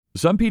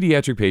Some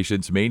pediatric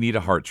patients may need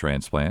a heart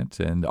transplant,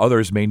 and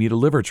others may need a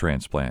liver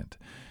transplant.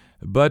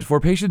 But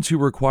for patients who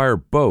require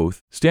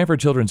both,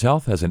 Stanford Children's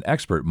Health has an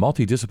expert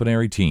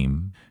multidisciplinary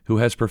team who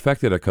has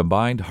perfected a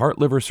combined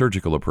heart-liver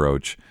surgical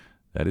approach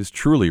that is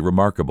truly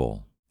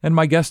remarkable. And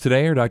my guests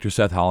today are Dr.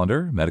 Seth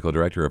Hollander, Medical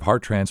Director of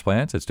Heart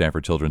Transplants at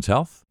Stanford Children's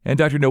Health, and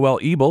Dr. Noelle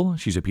Ebel.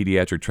 She's a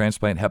pediatric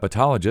transplant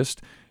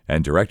hepatologist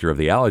and Director of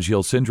the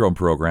Alagille Syndrome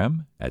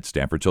Program at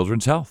Stanford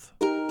Children's Health.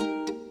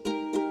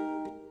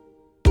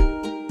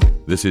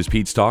 This is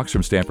Pete's Talks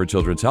from Stanford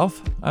Children's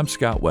Health. I'm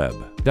Scott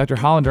Webb. Dr.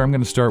 Hollander, I'm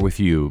going to start with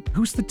you.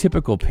 Who's the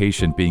typical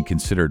patient being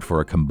considered for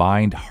a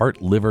combined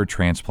heart-liver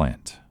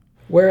transplant?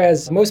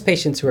 Whereas most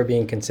patients who are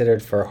being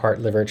considered for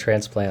heart-liver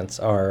transplants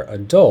are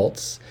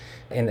adults,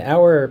 in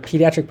our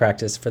pediatric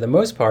practice, for the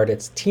most part,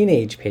 it's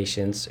teenage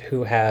patients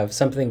who have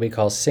something we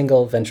call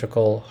single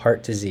ventricle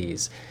heart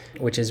disease,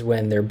 which is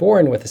when they're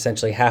born with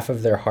essentially half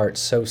of their heart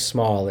so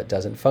small it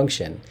doesn't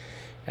function.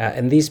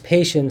 And these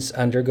patients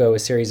undergo a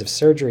series of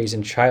surgeries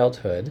in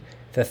childhood.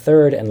 The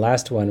third and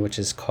last one, which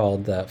is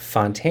called the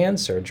Fontan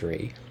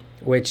surgery,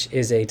 which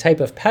is a type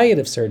of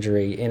palliative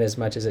surgery in as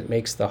much as it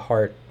makes the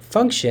heart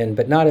function,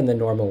 but not in the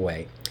normal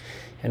way.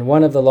 And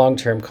one of the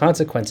long-term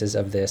consequences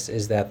of this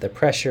is that the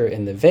pressure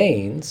in the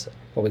veins,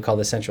 what we call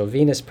the central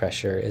venous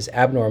pressure, is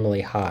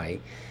abnormally high.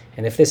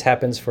 And if this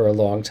happens for a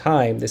long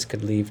time, this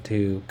could lead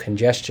to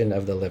congestion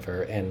of the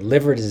liver and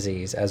liver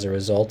disease as a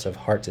result of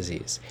heart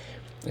disease.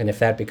 And if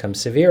that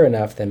becomes severe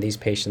enough, then these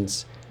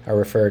patients are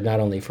referred not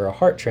only for a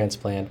heart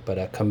transplant, but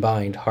a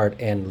combined heart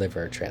and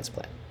liver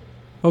transplant.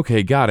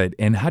 Okay, got it.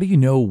 And how do you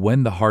know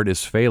when the heart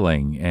is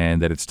failing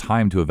and that it's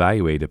time to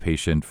evaluate a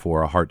patient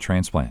for a heart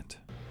transplant?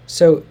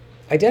 So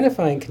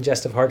identifying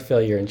congestive heart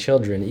failure in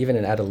children, even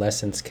in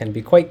adolescents, can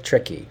be quite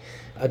tricky.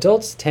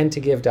 Adults tend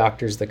to give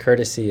doctors the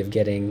courtesy of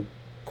getting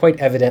quite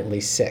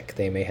evidently sick.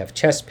 They may have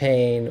chest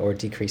pain or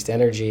decreased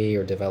energy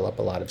or develop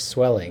a lot of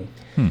swelling.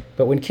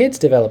 But when kids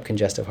develop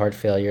congestive heart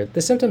failure,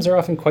 the symptoms are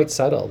often quite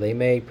subtle. They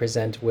may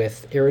present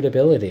with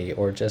irritability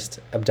or just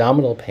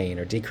abdominal pain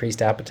or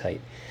decreased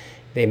appetite.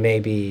 They may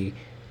be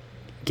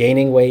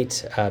gaining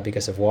weight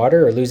because of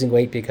water or losing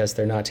weight because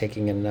they're not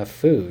taking enough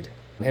food.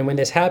 And when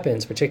this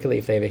happens, particularly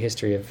if they have a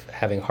history of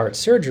having heart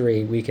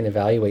surgery, we can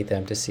evaluate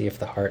them to see if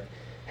the heart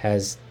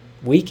has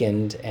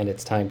weakened and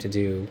it's time to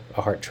do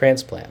a heart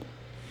transplant.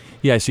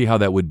 Yeah, I see how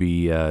that would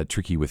be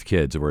tricky with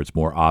kids, where it's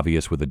more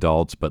obvious with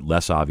adults, but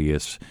less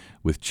obvious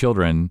with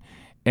children.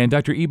 And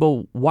Dr.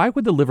 Ebel, why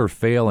would the liver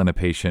fail in a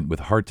patient with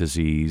heart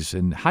disease?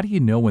 And how do you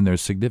know when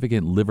there's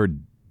significant liver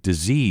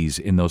disease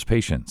in those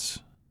patients?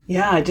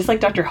 Yeah, just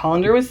like Dr.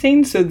 Hollander was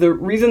saying, so the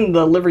reason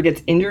the liver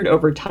gets injured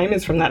over time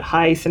is from that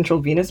high central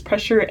venous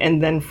pressure,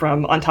 and then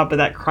from, on top of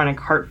that, chronic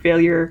heart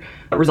failure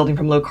resulting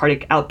from low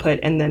cardiac output,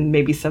 and then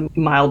maybe some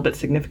mild but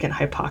significant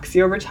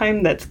hypoxia over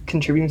time that's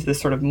contributing to this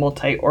sort of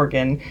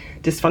multi-organ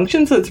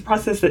dysfunction. So it's a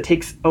process that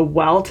takes a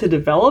while to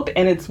develop,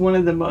 and it's one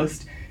of the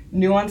most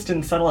nuanced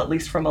and subtle, at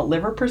least from a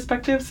liver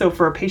perspective. So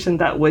for a patient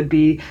that would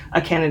be a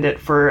candidate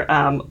for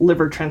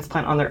liver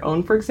transplant on their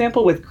own, for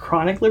example, with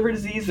chronic liver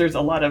disease, there's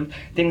a lot of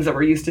things that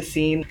we're used to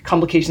seeing,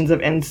 complications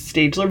of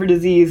end-stage liver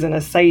disease and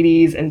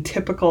ascites and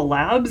typical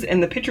labs.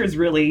 And the picture is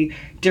really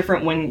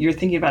different when you're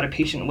thinking about a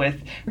patient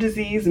with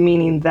disease,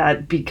 meaning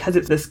that because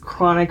it's this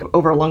chronic,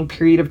 over a long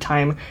period of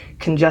time,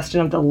 congestion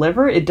of the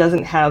liver, it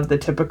doesn't have the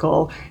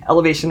typical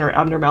elevation or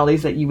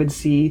abnormalities that you would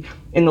see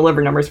in the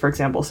liver numbers, for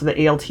example. So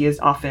the ALT is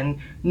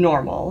often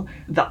normal.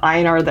 The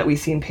INR that we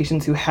see in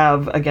patients who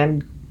have,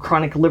 again,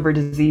 chronic liver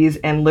disease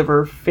and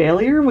liver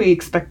failure, we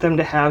expect them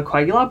to have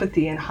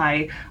coagulopathy and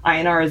high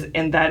INRs,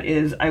 and that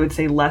is, I would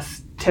say,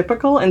 less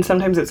typical, and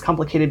sometimes it's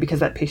complicated because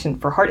that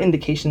patient for heart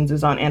indications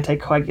is on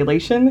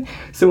anticoagulation.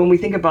 So when we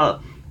think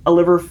about a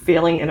liver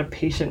failing in a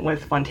patient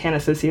with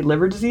Fontan-associated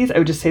liver disease, I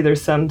would just say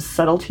there's some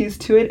subtleties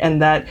to it,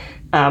 and that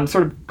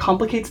sort of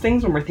complicates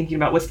things when we're thinking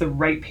about what's the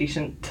right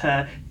patient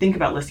to think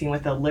about listing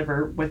with the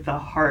liver, with the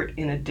heart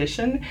in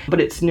addition.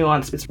 But it's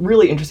nuanced. It's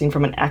really interesting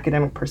from an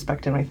academic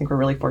perspective. I think we're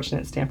really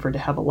fortunate at Stanford to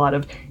have a lot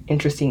of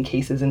interesting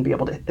cases and be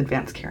able to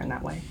advance care in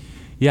that way.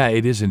 Yeah,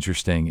 it is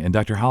interesting. And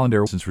Dr.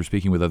 Hollander, since we're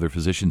speaking with other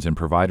physicians and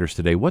providers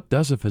today, what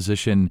does a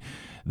physician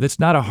that's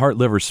not a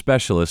heart-liver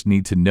specialist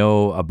need to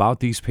know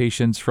about these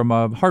patients from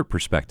a heart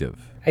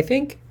perspective? I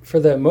think for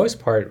the most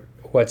part,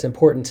 what's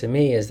important to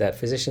me is that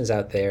physicians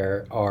out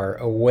there are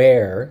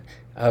aware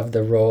of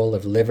the role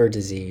of liver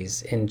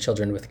disease in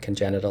children with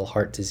congenital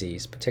heart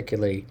disease,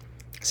 particularly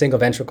single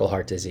ventricle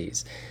heart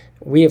disease.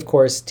 We, of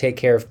course, take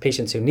care of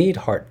patients who need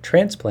heart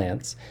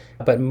transplants,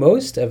 but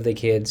most of the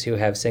kids who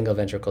have single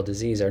ventricle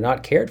disease are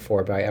not cared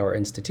for by our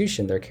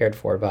institution. They're cared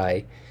for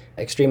by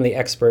extremely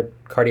expert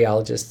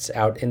cardiologists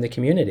out in the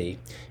community.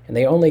 And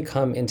they only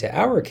come into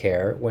our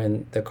care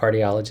when the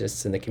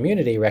cardiologists in the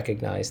community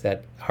recognize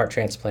that heart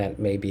transplant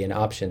may be an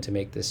option to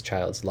make this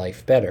child's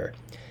life better.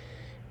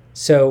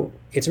 So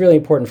it's really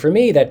important for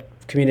me that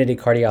community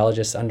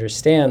cardiologists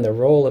understand the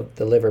role of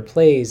the liver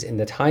plays in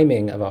the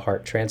timing of a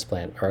heart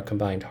transplant or a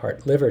combined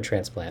heart-liver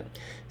transplant,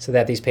 so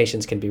that these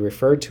patients can be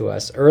referred to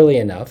us early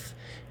enough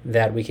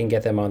that we can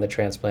get them on the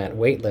transplant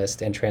wait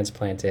list and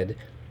transplanted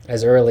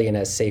as early and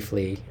as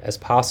safely as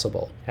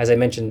possible. As I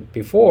mentioned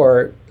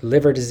before,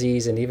 liver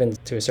disease and even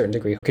to a certain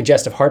degree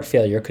congestive heart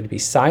failure could be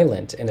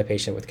silent in a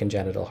patient with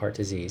congenital heart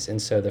disease.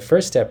 And so the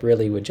first step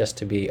really would just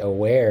to be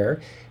aware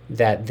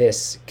that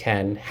this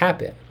can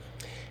happen.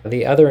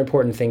 The other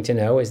important thing to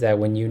know is that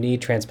when you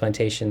need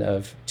transplantation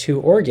of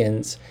two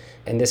organs,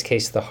 in this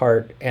case the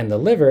heart and the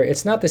liver,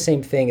 it's not the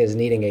same thing as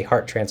needing a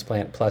heart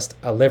transplant plus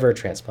a liver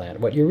transplant.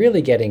 What you're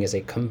really getting is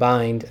a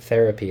combined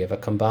therapy of a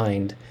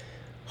combined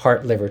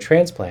heart-liver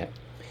transplant.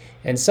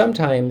 And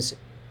sometimes,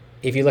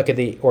 if you look at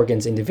the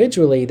organs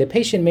individually, the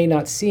patient may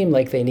not seem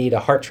like they need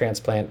a heart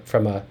transplant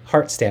from a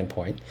heart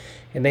standpoint,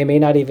 and they may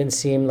not even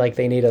seem like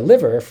they need a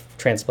liver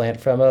transplant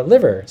from a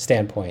liver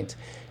standpoint.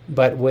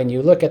 But when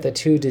you look at the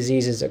two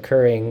diseases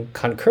occurring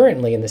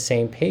concurrently in the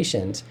same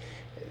patient,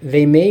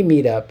 they may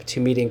meet up to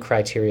meeting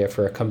criteria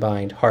for a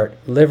combined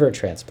heart-liver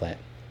transplant.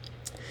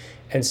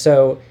 And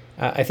so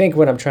I think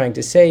what I'm trying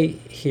to say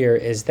here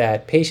is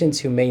that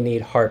patients who may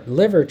need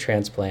heart-liver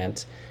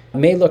transplant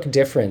may look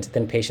different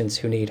than patients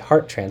who need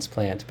heart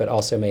transplant, but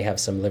also may have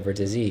some liver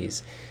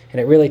disease. And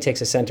it really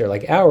takes a center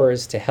like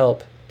ours to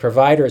help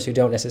providers who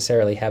don't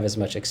necessarily have as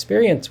much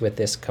experience with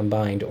this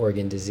combined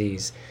organ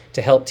disease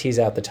to help tease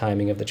out the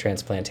timing of the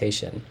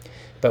transplantation.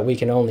 But we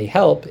can only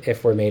help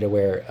if we're made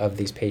aware of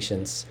these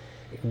patients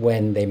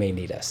when they may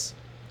need us.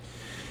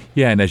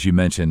 Yeah, and as you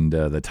mentioned,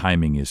 the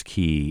timing is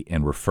key,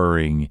 and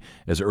referring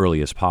as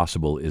early as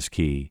possible is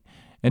key.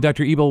 And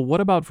Dr. Ebel, what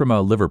about from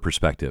a liver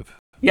perspective?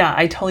 Yeah,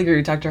 I totally agree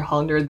with Dr.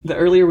 Hollander. The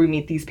earlier we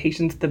meet these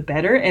patients, the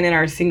better. And in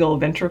our single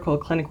ventricle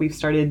clinic, we've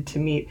started to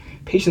meet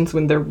patients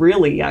when they're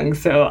really young.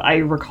 So I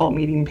recall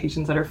meeting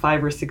patients that are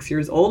 5 or 6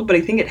 years old, but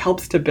I think it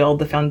helps to build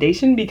the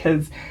foundation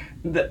because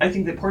I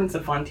think the importance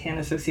of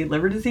Fontan-associated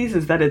liver disease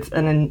is that it's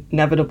an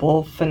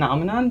inevitable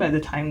phenomenon by the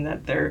time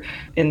that they're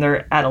in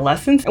their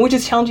adolescence, which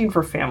is challenging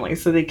for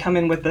families. So they come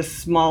in with a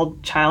small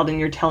child and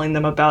you're telling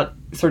them about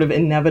sort of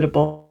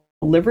inevitable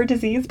liver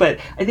disease, but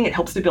I think it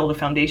helps to build a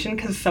foundation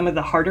because some of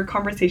the harder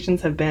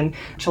conversations have been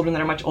children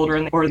that are much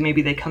older, or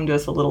maybe they come to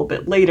us a little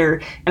bit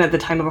later, and at the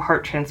time of a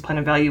heart transplant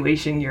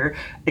evaluation, you're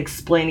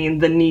explaining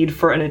the need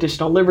for an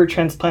additional liver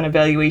transplant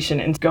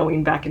evaluation and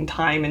going back in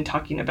time and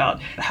talking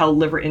about how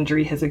liver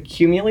injury has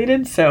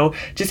accumulated. So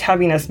just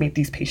having us meet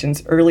these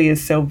patients early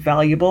is so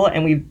valuable,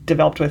 and we've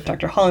developed with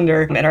Dr.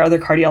 Hollander and our other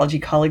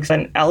cardiology colleagues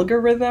an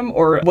algorithm,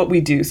 or what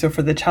we do. So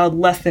for the child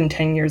less than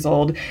 10 years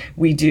old,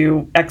 we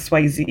do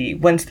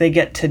XYZ. Once they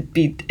get to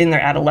be in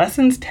their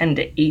adolescence, 10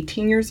 to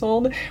 18 years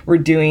old, we're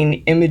doing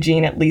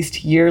imaging at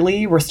least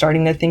yearly. We're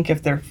starting to think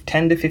if they're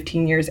 10 to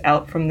 15 years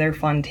out from their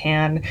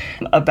Fontan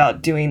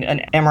about doing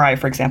an MRI,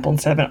 for example,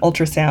 instead of an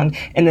ultrasound.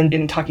 And then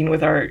in talking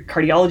with our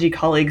cardiology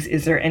colleagues,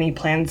 is there any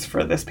plans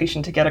for this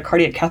patient to get a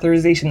cardiac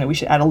catheterization that we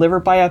should add a liver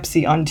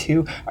biopsy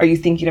onto? Are you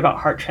thinking about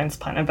heart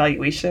transplant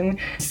evaluation?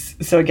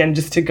 So again,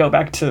 just to go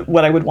back to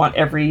what I would want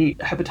every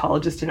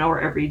hepatologist to know, or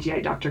every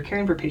GI doctor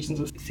caring for patients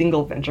with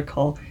single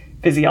ventricle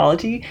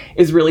physiology,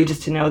 is really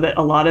just to know that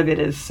a lot of it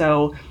is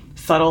so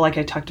subtle, like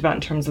I talked about in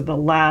terms of the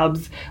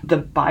labs. The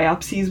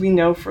biopsies we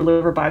know for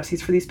liver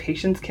biopsies for these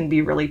patients can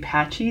be really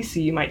patchy. So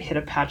you might hit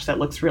a patch that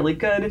looks really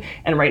good,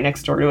 and right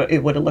next door to it,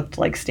 it would have looked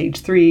like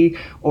stage 3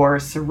 or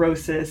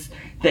cirrhosis.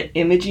 The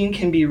imaging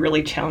can be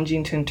really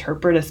challenging to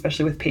interpret,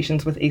 especially with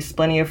patients with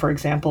asplenia, for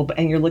example,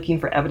 and you're looking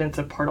for evidence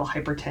of portal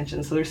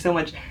hypertension. So there's so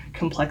much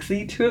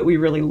complexity to it. We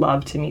really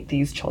love to meet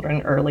these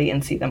children early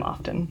and see them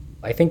often.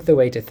 I think the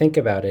way to think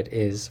about it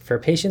is for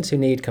patients who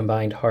need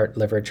combined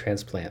heart-liver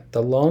transplant,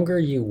 the longer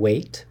you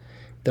wait,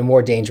 the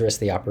more dangerous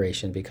the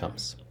operation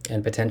becomes,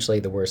 and potentially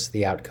the worse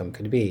the outcome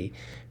could be,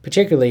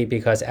 particularly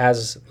because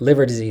as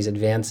liver disease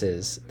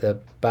advances, the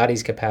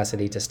body's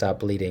capacity to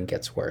stop bleeding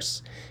gets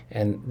worse,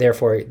 and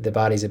therefore the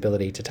body's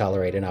ability to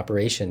tolerate an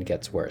operation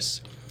gets worse.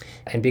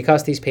 And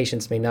because these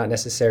patients may not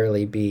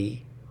necessarily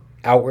be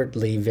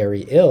outwardly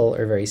very ill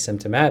or very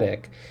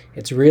symptomatic,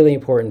 it's really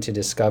important to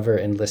discover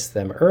and list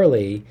them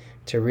early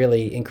to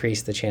really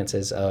increase the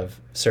chances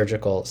of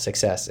surgical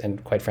success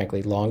and, quite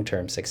frankly,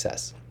 long-term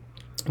success.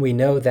 We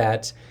know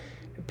that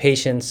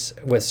patients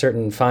with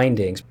certain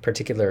findings,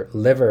 particular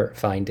liver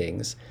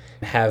findings,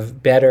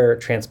 have better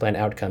transplant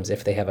outcomes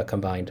if they have a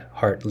combined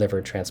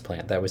heart-liver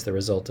transplant. That was the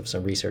result of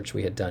some research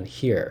we had done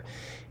here.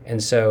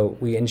 And so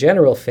we, in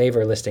general,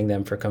 favor listing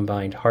them for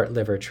combined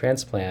heart-liver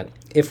transplant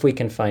if we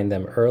can find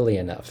them early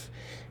enough.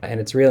 And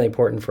it's really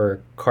important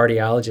for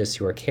cardiologists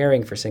who are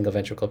caring for single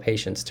ventricle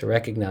patients to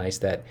recognize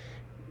that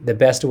the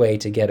best way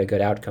to get a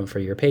good outcome for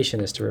your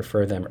patient is to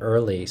refer them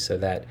early so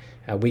that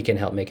we can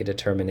help make a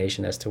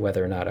determination as to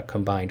whether or not a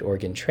combined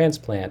organ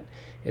transplant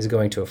is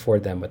going to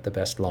afford them with the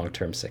best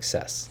long-term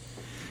success.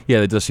 Yeah,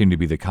 that does seem to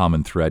be the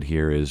common thread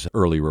here is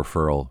early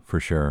referral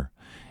for sure.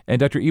 And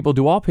Dr. Ebel,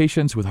 do all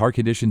patients with heart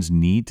conditions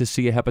need to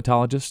see a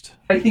hepatologist?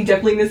 I think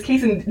definitely in this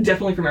case, and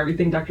definitely from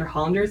everything Dr.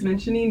 Hollander is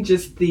mentioning,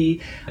 just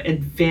the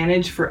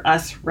advantage for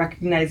us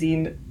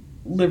recognizing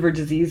liver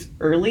disease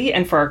early,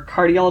 and for our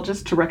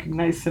cardiologists to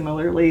recognize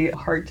similarly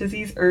heart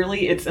disease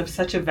early, it's of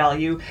such a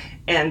value.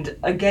 And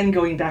again,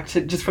 going back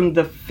to just from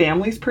the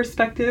family's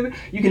perspective,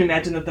 you can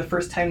imagine that the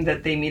first time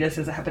that they meet us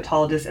as a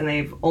hepatologist and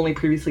they've only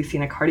previously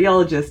seen a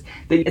cardiologist,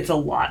 that it's a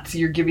lot. So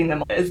you're giving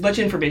them as much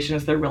information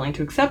as they're willing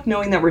to accept,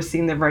 knowing that we're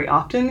seeing them very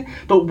often.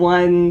 But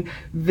one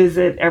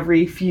visit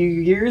every few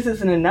years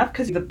isn't enough,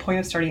 because the point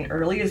of starting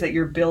early is that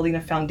you're building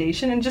a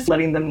foundation and just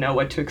letting them know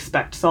what to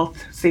expect. So I'll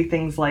say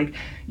things like,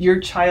 your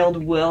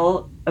child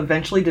will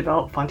eventually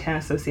develop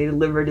Fontan-associated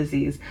liver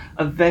disease.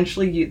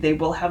 Eventually, they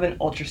will have an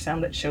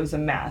ultrasound that shows a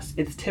mass.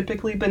 It's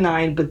typically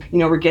benign, but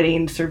we're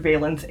getting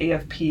surveillance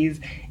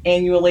AFPs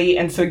annually,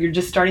 and so you're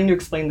just starting to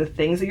explain the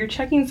things that you're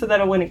checking, so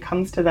that when it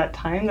comes to that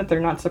time, that they're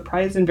not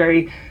surprised. And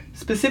very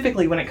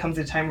specifically, when it comes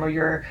to time where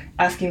you're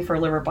asking for a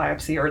liver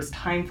biopsy, or it's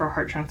time for a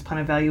heart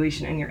transplant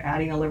evaluation, and you're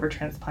adding a liver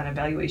transplant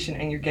evaluation,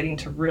 and you're getting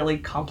to really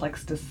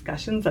complex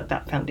discussions,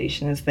 that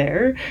foundation is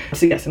there.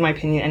 So yes, in my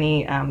opinion,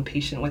 any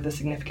patient with a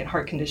significant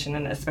heart condition,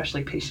 and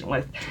especially patient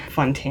with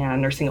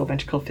Fontan or single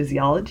ventricle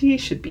physiology,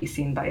 should be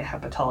seen by a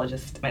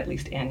hepatologist at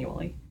least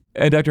annually.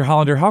 And Dr.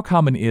 Hollander, how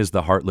common is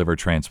the heart-liver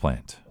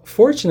transplant?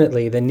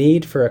 Fortunately, the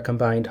need for a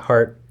combined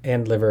heart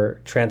and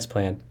liver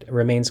transplant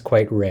remains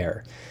quite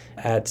rare.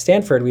 At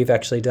Stanford, we've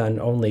actually done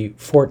only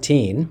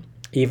 14,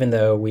 even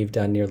though we've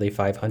done nearly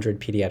 500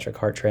 pediatric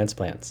heart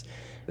transplants.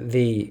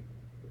 The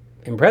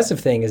impressive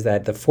thing is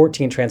that the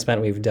 14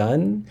 transplant we've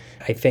done,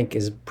 I think,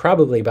 is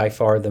probably by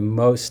far the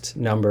most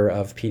number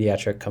of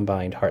pediatric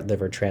combined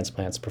heart-liver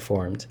transplants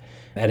performed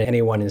at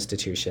any one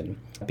institution,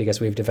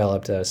 because we've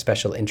developed a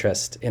special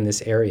interest in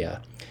this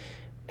area.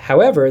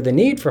 However, the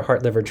need for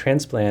heart-liver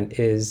transplant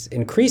is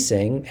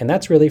increasing, and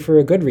that's really for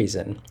a good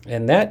reason.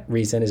 And that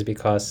reason is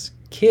because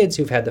kids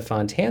who've had the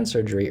Fontan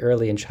surgery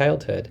early in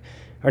childhood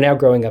are now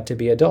growing up to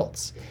be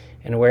adults.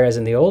 And whereas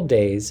in the old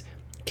days,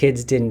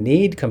 kids didn't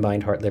need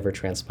combined heart-liver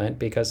transplant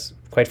because,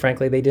 quite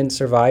frankly, they didn't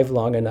survive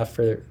long enough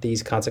for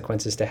these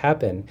consequences to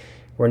happen,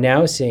 we're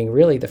now seeing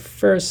really the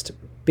first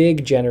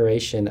big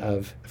generation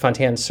of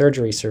Fontan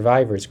surgery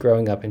survivors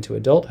growing up into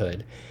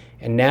adulthood.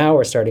 And now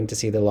we're starting to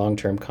see the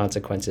long-term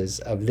consequences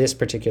of this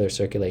particular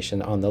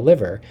circulation on the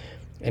liver.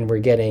 And we're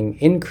getting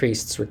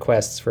increased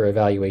requests for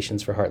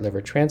evaluations for heart-liver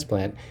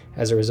transplant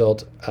as a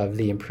result of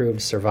the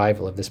improved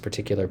survival of this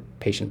particular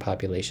patient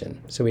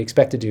population. So we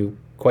expect to do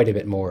quite a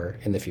bit more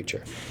in the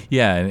future.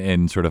 Yeah,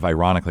 and sort of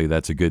ironically,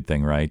 that's a good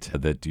thing, right?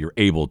 That you're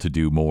able to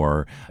do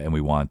more, and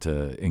we want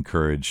to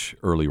encourage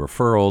early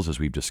referrals, as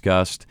we've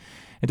discussed.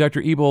 And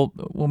Dr. Ebel,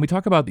 when we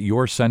talk about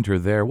your center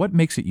there, what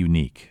makes it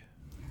unique?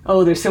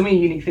 Oh, there's so many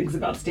unique things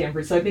about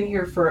Stanford. So I've been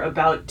here for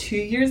about 2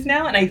 years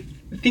now, and I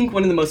think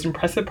one of the most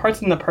impressive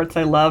parts, and the parts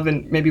I love,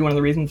 and maybe one of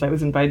the reasons I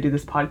was invited to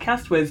this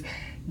podcast, was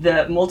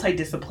the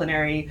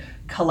multidisciplinary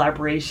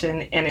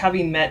collaboration and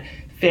having met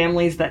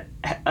families that,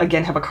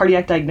 again, have a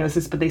cardiac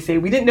diagnosis, but they say,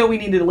 we didn't know we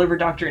needed a liver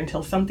doctor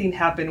until something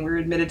happened. We were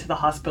admitted to the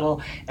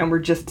hospital, and we're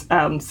just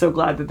so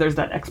glad that there's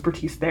that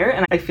expertise there.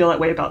 And I feel that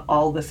way about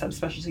all the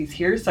subspecialties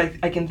here. So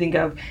I can think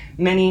of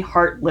many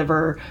heart,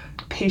 liver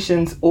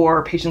patients,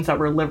 or patients that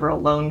were liver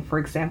alone, for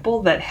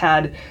example, that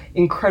had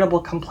incredible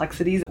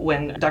complexities.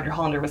 When Dr.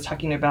 Hollander was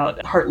talking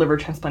about heart-liver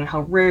transplant and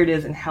how rare it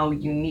is and how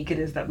unique it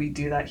is that we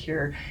do that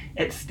here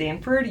at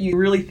Stanford, you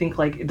really think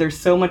like there's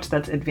so much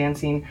that's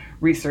advancing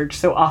research.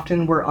 So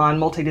often we're on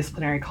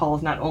multidisciplinary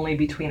calls, not only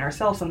between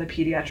ourselves on the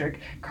pediatric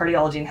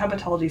cardiology and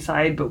hepatology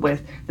side, but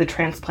with the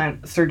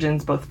transplant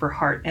surgeons, both for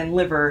heart and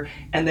liver,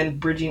 and then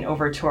bridging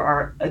over to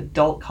our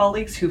adult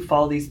colleagues who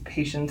follow these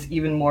patients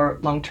even more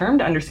long-term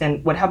to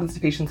understand what happens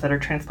to patients that are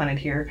transplanted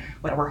here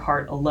with our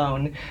heart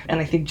alone. And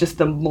I think just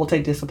the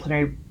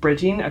multidisciplinary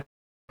bridging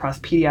across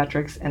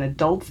pediatrics and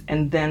adults,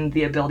 and then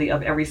the ability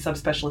of every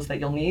subspecialist that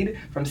you'll need,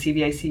 from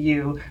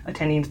CVICU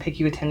attendings,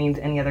 PICU attendings,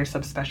 any other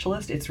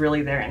subspecialist, it's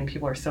really there, and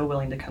people are so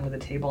willing to come to the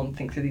table and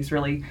think through these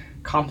really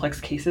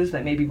complex cases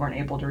that maybe weren't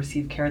able to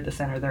receive care at the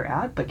center they're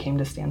at, but came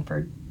to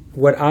Stanford.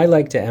 What I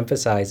like to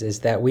emphasize is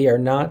that we are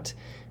not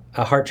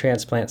a heart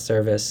transplant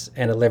service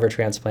and a liver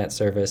transplant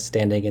service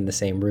standing in the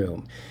same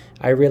room.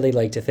 I really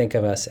like to think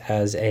of us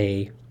as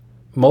a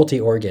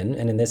multi-organ,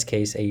 and in this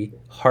case, a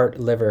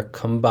heart-liver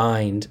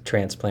combined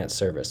transplant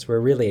service. We're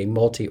really a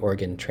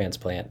multi-organ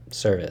transplant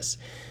service,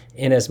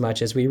 in as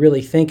much as we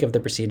really think of the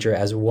procedure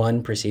as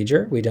one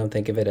procedure. We don't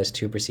think of it as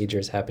two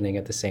procedures happening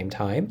at the same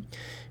time.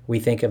 We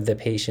think of the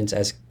patients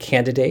as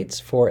candidates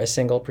for a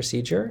single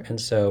procedure, and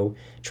so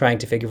trying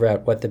to figure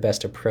out what the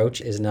best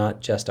approach is not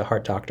just a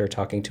heart doctor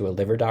talking to a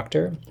liver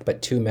doctor,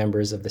 but two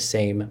members of the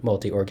same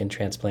multi-organ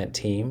transplant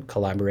team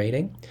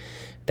collaborating.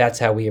 That's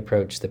how we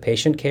approach the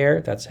patient care.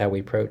 That's how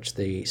we approach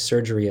the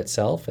surgery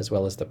itself, as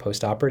well as the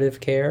postoperative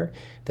care,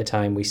 the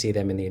time we see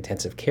them in the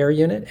intensive care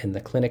unit and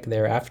the clinic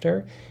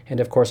thereafter, and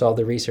of course all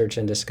the research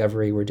and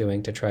discovery we're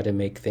doing to try to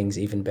make things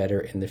even better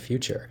in the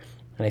future.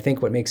 And I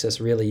think what makes us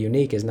really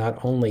unique is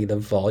not only the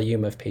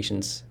volume of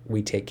patients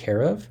we take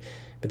care of,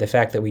 but the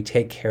fact that we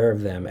take care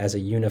of them as a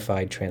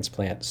unified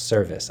transplant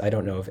service. I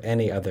don't know of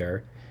any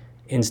other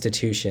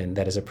institution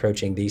that is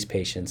approaching these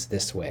patients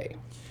this way.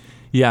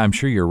 Yeah, I'm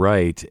sure you're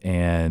right.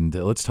 And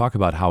let's talk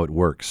about how it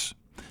works.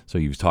 So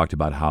you've talked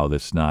about how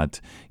that's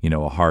not,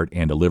 a heart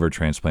and a liver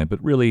transplant,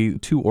 but really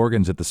two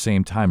organs at the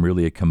same time,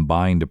 really a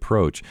combined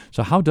approach.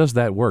 So how does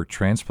that work,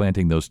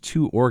 transplanting those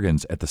two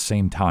organs at the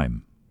same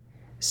time?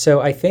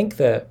 So I think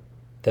the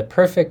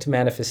perfect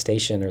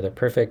manifestation or the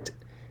perfect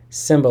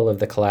symbol of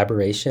the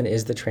collaboration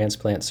is the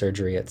transplant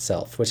surgery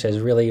itself, which has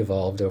really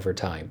evolved over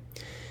time.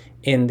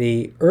 In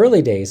the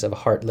early days of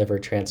heart-liver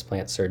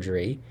transplant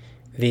surgery,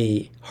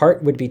 the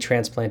heart would be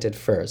transplanted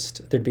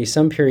first. There'd be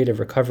some period of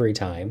recovery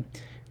time.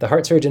 The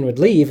heart surgeon would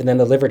leave, and then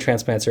the liver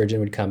transplant surgeon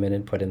would come in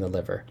and put in the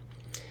liver.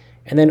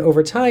 And then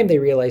over time, they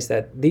realized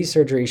that these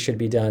surgeries should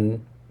be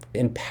done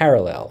in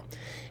parallel.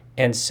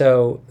 And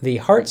so the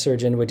heart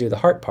surgeon would do the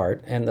heart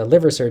part, and the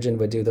liver surgeon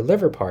would do the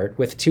liver part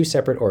with two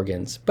separate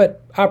organs,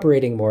 but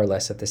operating more or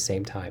less at the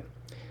same time.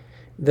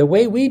 The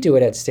way we do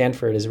it at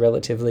Stanford is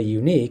relatively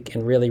unique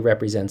and really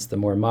represents the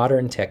more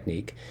modern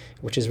technique,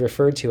 which is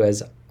referred to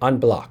as en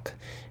bloc,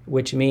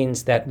 which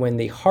means that when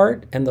the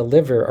heart and the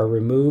liver are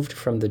removed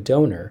from the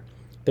donor,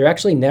 they're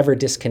actually never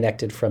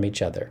disconnected from each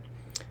other.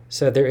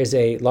 So there is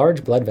a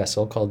large blood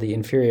vessel called the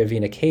inferior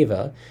vena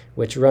cava,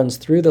 which runs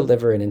through the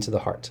liver and into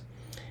the heart.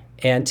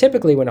 And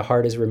typically when a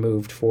heart is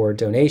removed for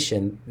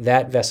donation,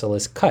 that vessel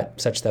is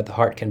cut such that the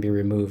heart can be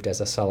removed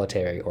as a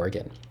solitary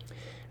organ.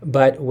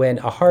 But when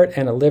a heart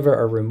and a liver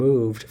are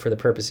removed for the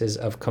purposes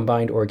of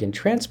combined organ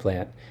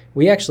transplant,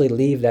 we actually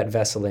leave that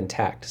vessel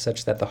intact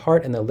such that the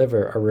heart and the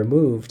liver are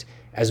removed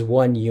as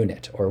one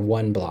unit or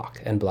one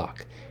block,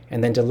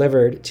 and then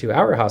delivered to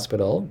our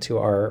hospital, to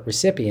our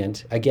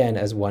recipient, again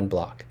as one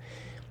block.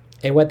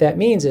 And what that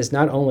means is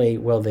not only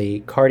will the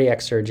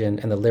cardiac surgeon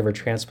and the liver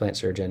transplant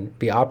surgeon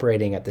be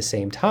operating at the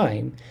same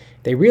time,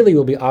 they really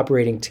will be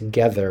operating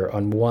together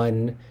on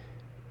one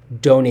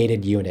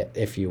donated unit,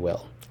 if you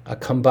will, a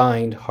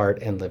combined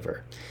heart and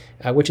liver,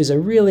 which is a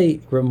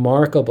really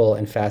remarkable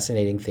and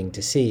fascinating thing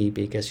to see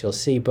because you'll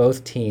see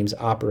both teams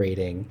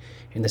operating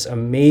in this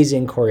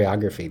amazing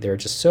choreography. There are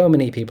just so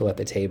many people at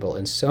the table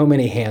and so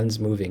many hands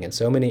moving and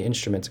so many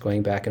instruments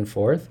going back and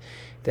forth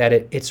that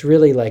it's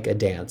really like a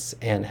dance.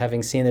 And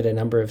having seen it a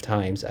number of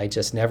times, I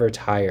just never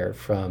tire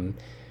from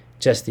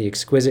just the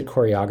exquisite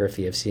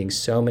choreography of seeing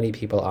so many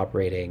people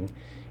operating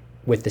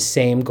with the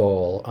same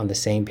goal on the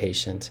same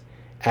patient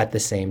at the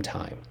same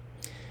time.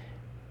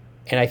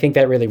 And I think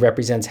that really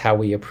represents how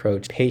we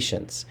approach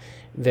patients.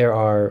 There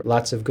are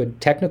lots of good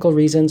technical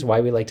reasons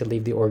why we like to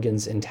leave the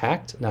organs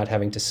intact. Not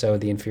having to sew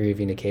the inferior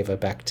vena cava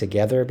back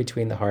together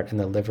between the heart and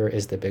the liver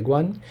is the big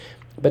one.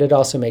 But it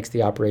also makes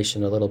the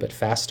operation a little bit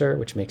faster,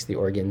 which makes the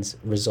organs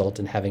result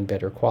in having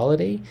better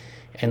quality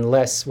and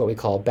less what we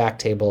call back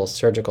table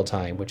surgical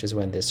time, which is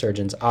when the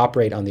surgeons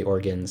operate on the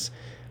organs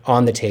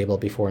on the table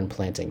before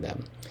implanting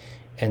them.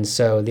 And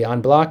so the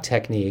en bloc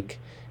technique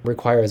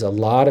requires a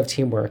lot of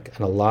teamwork and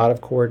a lot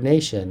of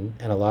coordination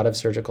and a lot of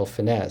surgical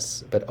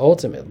finesse, but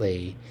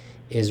ultimately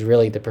is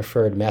really the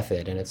preferred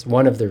method. And it's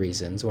one of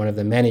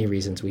the many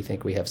reasons we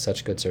think we have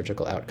such good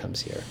surgical outcomes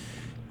here.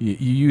 You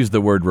used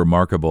the word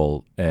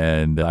remarkable,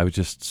 and I was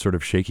just sort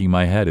of shaking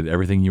my head at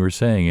everything you were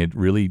saying. It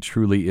really,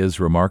 truly is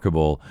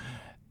remarkable.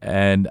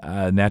 And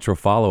a natural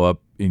follow-up,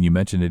 and you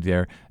mentioned it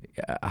there,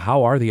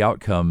 how are the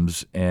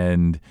outcomes?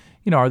 And,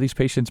 are these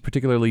patients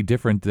particularly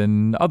different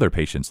than other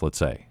patients, let's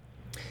say?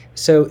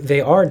 So they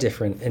are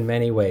different in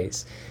many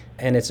ways.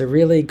 And it's a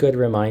really good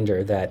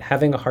reminder that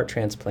having a heart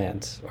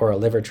transplant or a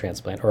liver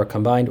transplant or a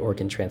combined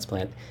organ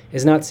transplant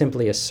is not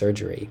simply a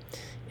surgery.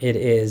 It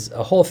is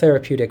a whole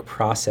therapeutic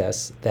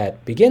process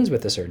that begins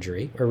with the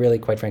surgery, or really,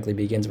 quite frankly,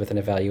 begins with an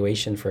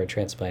evaluation for a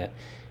transplant,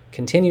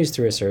 continues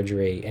through a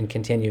surgery, and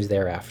continues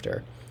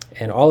thereafter.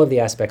 And all of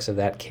the aspects of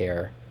that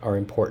care are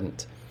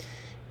important.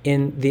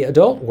 In the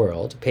adult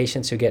world,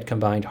 patients who get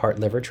combined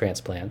heart-liver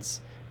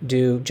transplants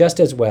do just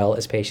as well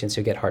as patients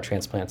who get heart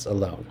transplants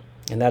alone.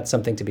 And that's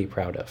something to be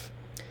proud of.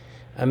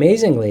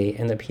 Amazingly,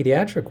 in the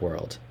pediatric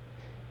world,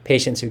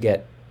 patients who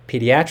get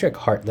pediatric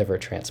heart-liver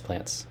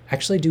transplants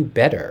actually do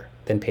better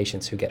than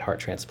patients who get heart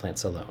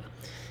transplants alone.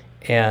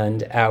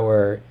 And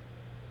our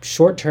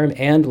short-term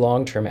and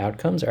long-term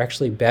outcomes are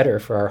actually better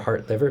for our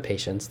heart-liver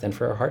patients than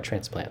for our heart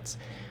transplants.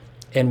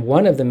 And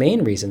one of the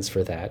main reasons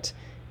for that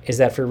is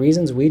that for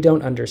reasons we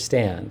don't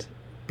understand,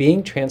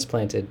 being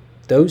transplanted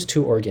those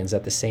two organs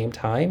at the same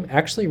time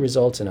actually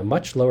results in a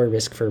much lower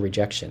risk for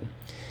rejection.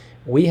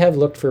 We have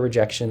looked for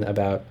rejection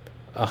about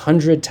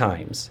 100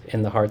 times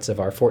in the hearts of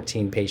our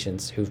 14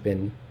 patients who've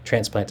been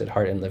transplanted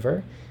heart and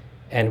liver,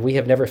 and we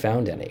have never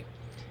found any,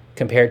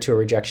 compared to a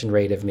rejection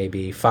rate of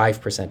maybe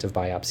 5% of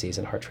biopsies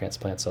in heart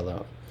transplants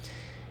alone.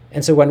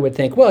 And so one would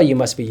think, well, you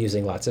must be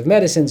using lots of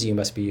medicines, you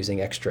must be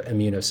using extra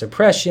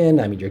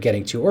immunosuppression, you're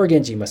getting two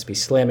organs, you must be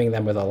slamming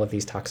them with all of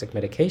these toxic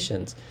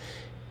medications.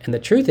 And the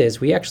truth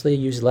is, we actually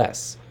use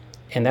less.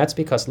 And that's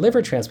because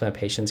liver transplant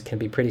patients can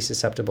be pretty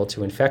susceptible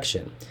to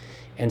infection.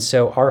 And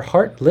so our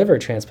heart-liver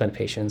transplant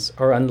patients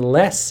are on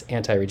less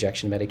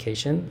anti-rejection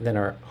medication than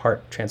our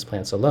heart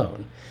transplants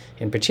alone.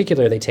 In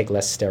particular, they take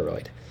less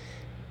steroid.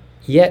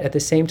 Yet at the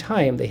same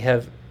time, they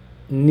have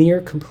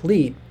near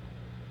complete,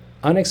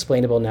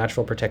 unexplainable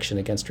natural protection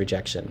against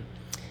rejection.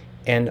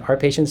 And our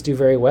patients do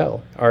very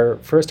well. Our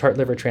first heart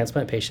liver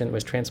transplant patient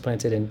was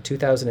transplanted in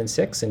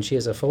 2006, and she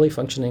is a fully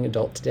functioning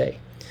adult today.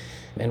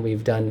 And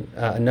we've done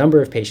a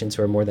number of patients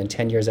who are more than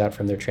 10 years out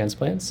from their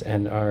transplants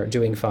and are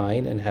doing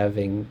fine and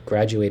having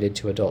graduated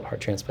to adult heart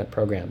transplant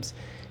programs,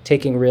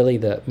 taking really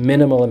the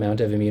minimal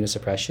amount of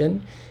immunosuppression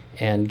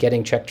and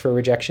getting checked for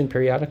rejection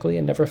periodically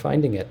and never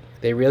finding it.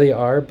 They really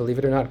are, believe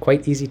it or not,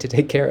 quite easy to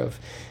take care of,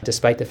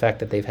 despite the fact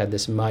that they've had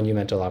this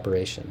monumental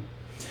operation.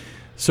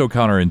 So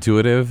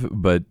counterintuitive,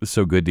 but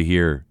so good to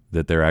hear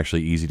that they're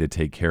actually easy to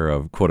take care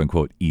of, quote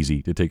unquote,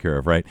 easy to take care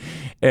of, right?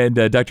 And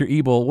Dr.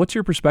 Ebel, what's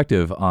your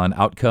perspective on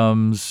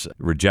outcomes,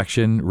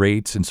 rejection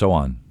rates, and so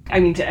on?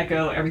 I mean, to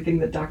echo everything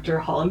that Dr.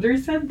 Hollander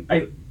said,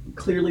 I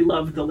clearly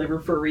love the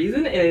liver for a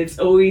reason, and it's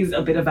always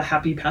a bit of a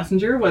happy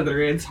passenger,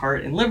 whether it's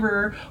heart and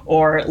liver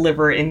or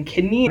liver and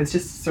kidney. It's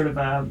just sort of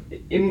a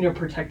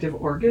immunoprotective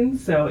organ,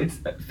 so it's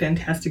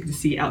fantastic to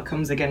see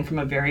outcomes again from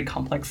a very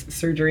complex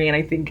surgery. And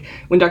I think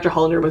when Dr.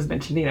 Hollander was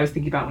mentioning, I was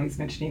thinking about when he was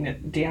mentioning a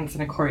dance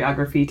and a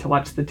choreography to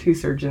watch the two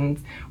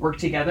surgeons work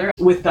together.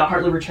 With the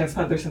heart liver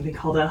transplant, there's something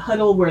called a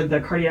huddle where the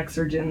cardiac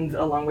surgeons,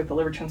 along with the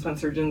liver transplant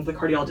surgeons, the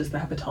cardiologists, the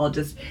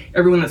hepatologists,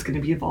 everyone that's going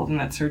to be involved in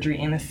that surgery,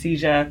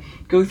 anesthesia,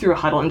 go through a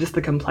huddle, and just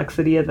the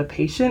complexity of the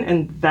patient,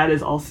 and that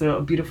is also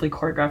a beautifully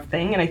choreographed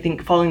thing. And I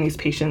think following these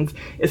patients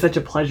is such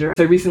a pleasure.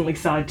 So I recently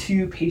saw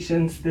 2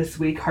 patients this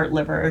week, heart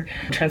liver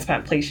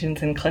transplant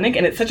patients in clinic,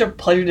 and it's such a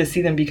pleasure to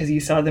see them because you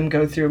saw them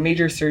go through a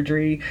major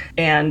surgery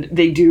and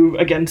they do,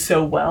 again,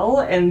 so well,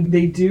 and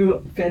they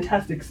do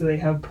fantastic. So they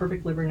have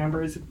perfect liver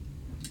numbers.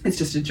 It's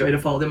just a joy to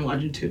follow them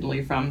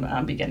longitudinally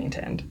from beginning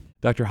to end.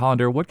 Dr.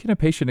 Hollander, what can a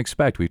patient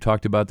expect? We've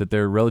talked about that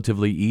they're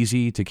relatively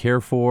easy to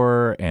care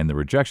for and the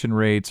rejection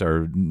rates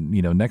are,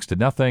 next to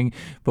nothing.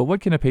 But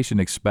what can a patient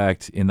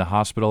expect in the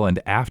hospital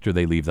and after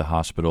they leave the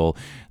hospital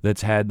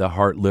that's had the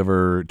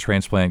heart-liver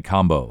transplant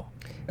combo?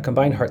 A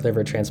combined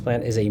heart-liver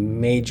transplant is a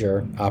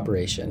major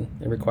operation.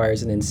 It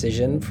requires an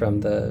incision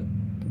from the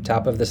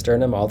top of the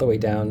sternum all the way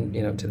down,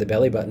 to the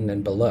belly button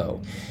and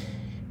below.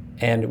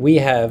 And we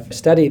have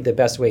studied the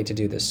best way to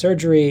do this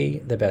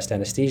surgery, the best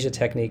anesthesia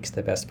techniques,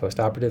 the best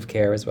postoperative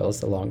care, as well as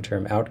the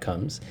long-term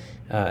outcomes,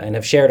 and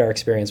have shared our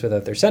experience with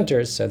other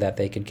centers so that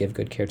they could give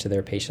good care to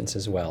their patients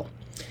as well.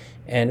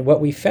 And what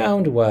we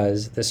found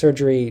was the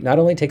surgery not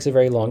only takes a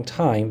very long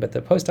time, but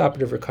the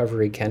postoperative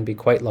recovery can be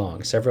quite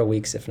long, several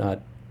weeks, if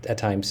not at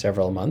times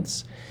several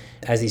months,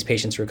 as these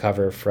patients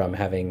recover from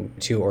having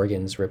 2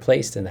 organs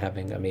replaced and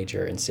having a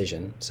major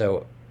incision.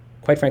 So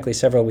quite frankly,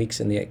 several weeks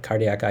in the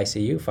cardiac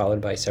ICU, followed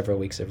by several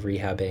weeks of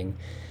rehabbing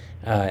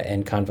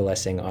and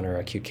convalescing on our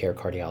acute care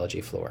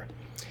cardiology floor.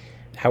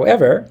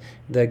 However,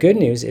 the good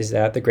news is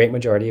that the great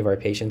majority of our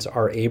patients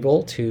are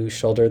able to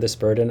shoulder this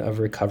burden of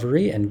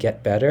recovery and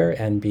get better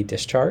and be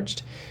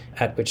discharged,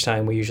 at which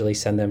time we usually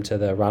send them to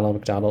the Ronald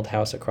McDonald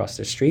House across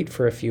the street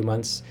for a few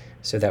months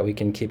so that we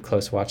can keep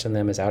close watch on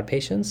them as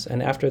outpatients.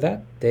 And after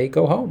that, they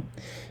go home.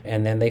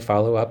 And then they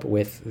follow up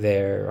with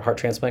their heart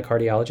transplant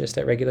cardiologist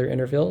at regular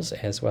intervals,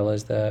 as well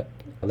as the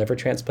liver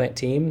transplant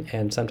team,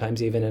 and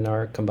sometimes even in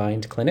our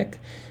combined clinic,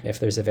 if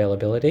there's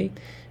availability,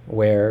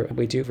 where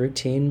we do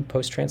routine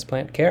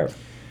post-transplant care.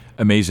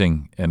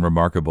 Amazing and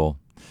remarkable.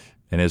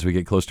 And as we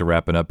get close to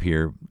wrapping up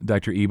here,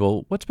 Dr.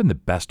 Ebel, what's been the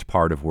best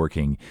part of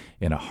working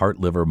in a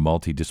heart-liver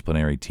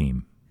multidisciplinary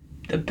team?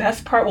 The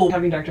best part, well,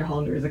 having Dr.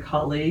 Hollander as a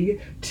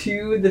colleague,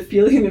 to the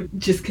feeling of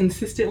just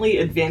consistently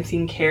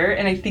advancing care.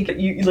 And I think that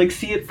you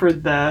see it for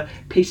the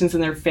patients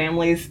and their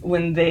families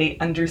when they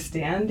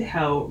understand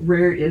how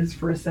rare it is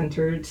for a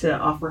center to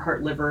offer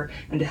heart liver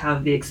and to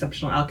have the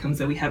exceptional outcomes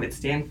that we have at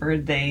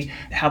Stanford. They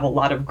have a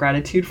lot of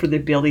gratitude for the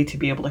ability to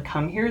be able to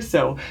come here.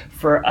 So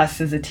for us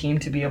as a team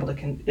to be able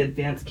to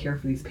advance care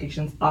for these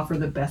patients, offer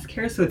the best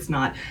care. So it's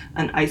not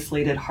an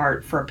isolated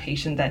heart for a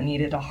patient that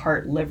needed a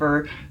heart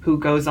liver who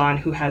goes on,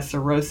 who has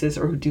cirrhosis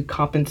or who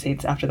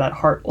decompensates after that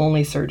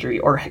heart-only surgery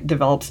or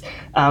develops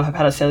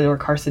hepatocellular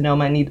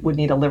carcinoma and would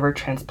need a liver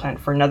transplant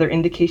for another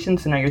indication.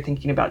 So now you're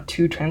thinking about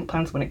 2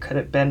 transplants when it could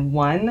have been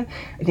 1.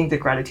 I think the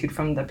gratitude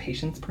from the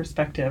patient's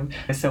perspective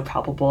is so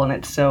palpable, and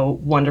it's so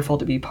wonderful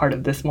to be part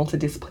of this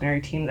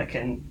multidisciplinary team that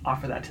can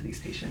offer that to these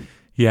patients.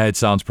 Yeah, it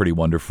sounds pretty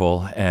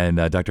wonderful.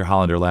 And Dr.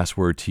 Hollander, last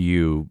word to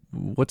you.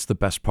 What's the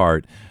best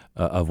part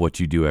of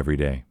what you do every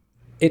day?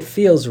 It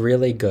feels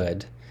really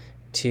good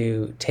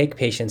to take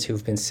patients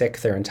who've been sick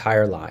their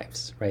entire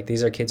lives, right?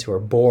 These are kids who are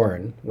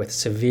born with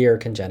severe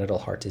congenital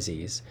heart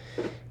disease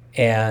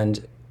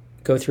and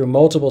go through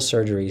multiple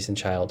surgeries in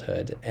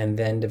childhood and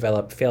then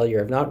develop failure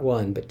of not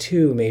 1, but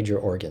 2 major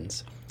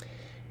organs.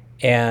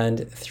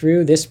 And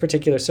through this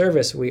particular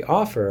service we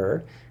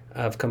offer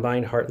of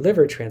combined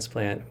heart-liver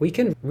transplant, we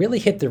can really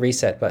hit the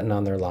reset button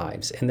on their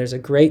lives. And there's a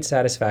great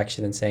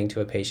satisfaction in saying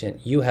to a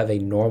patient, you have a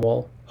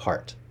normal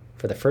heart.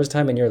 For the first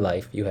time in your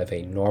life, you have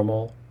a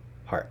normal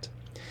heart.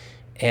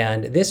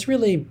 And this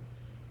really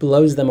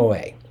blows them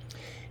away.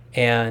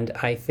 And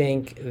I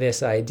think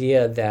this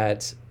idea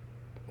that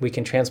we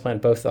can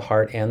transplant both the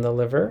heart and the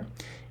liver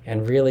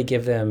and really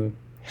give them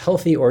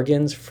healthy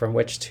organs from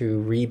which to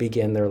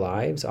re-begin their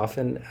lives,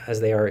 often as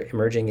they are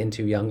emerging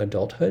into young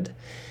adulthood.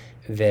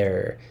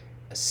 Their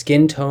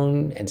skin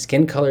tone and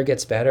skin color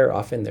gets better.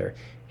 Often their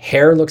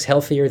hair looks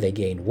healthier. They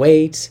gain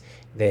weight.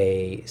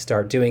 They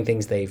start doing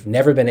things they've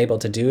never been able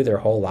to do their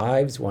whole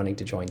lives, wanting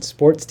to join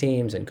sports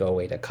teams and go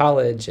away to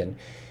college. And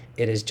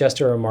it is just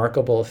a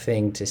remarkable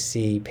thing to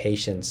see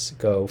patients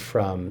go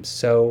from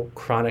so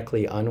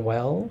chronically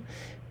unwell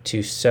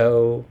to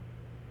so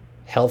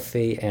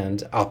healthy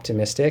and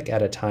optimistic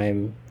at a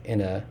time in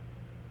a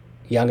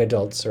young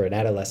adult's or an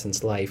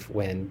adolescent's life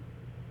when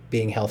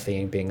being healthy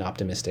and being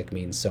optimistic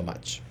means so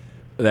much.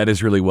 That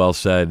is really well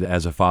said.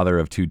 As a father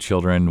of 2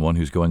 children, one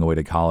who's going away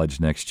to college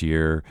next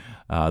year,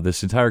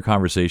 this entire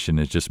conversation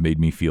has just made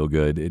me feel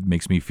good. It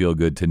makes me feel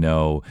good to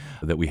know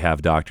that we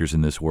have doctors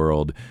in this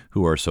world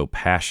who are so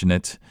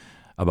passionate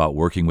about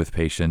working with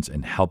patients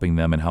and helping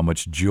them, and how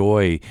much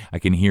joy I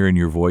can hear in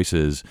your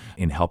voices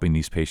in helping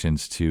these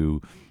patients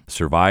to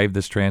survive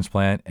this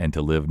transplant and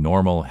to live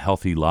normal,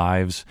 healthy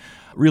lives.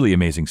 Really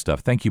amazing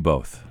stuff. Thank you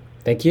both.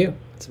 Thank you.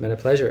 It's been a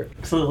pleasure.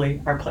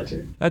 Absolutely. Our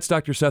pleasure. That's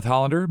Dr. Seth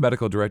Hollander,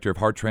 Medical Director of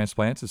Heart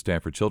Transplants at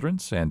Stanford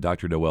Children's, and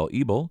Dr. Noelle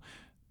Ebel,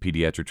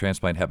 Pediatric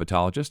Transplant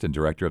Hepatologist and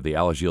Director of the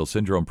Alagille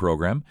Syndrome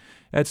Program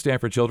at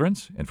Stanford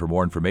Children's. And for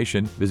more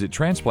information, visit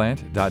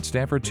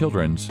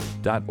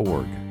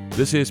transplant.stanfordchildrens.org.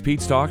 This is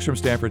Pete's Talks from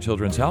Stanford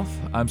Children's Health.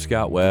 I'm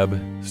Scott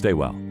Webb. Stay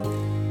well.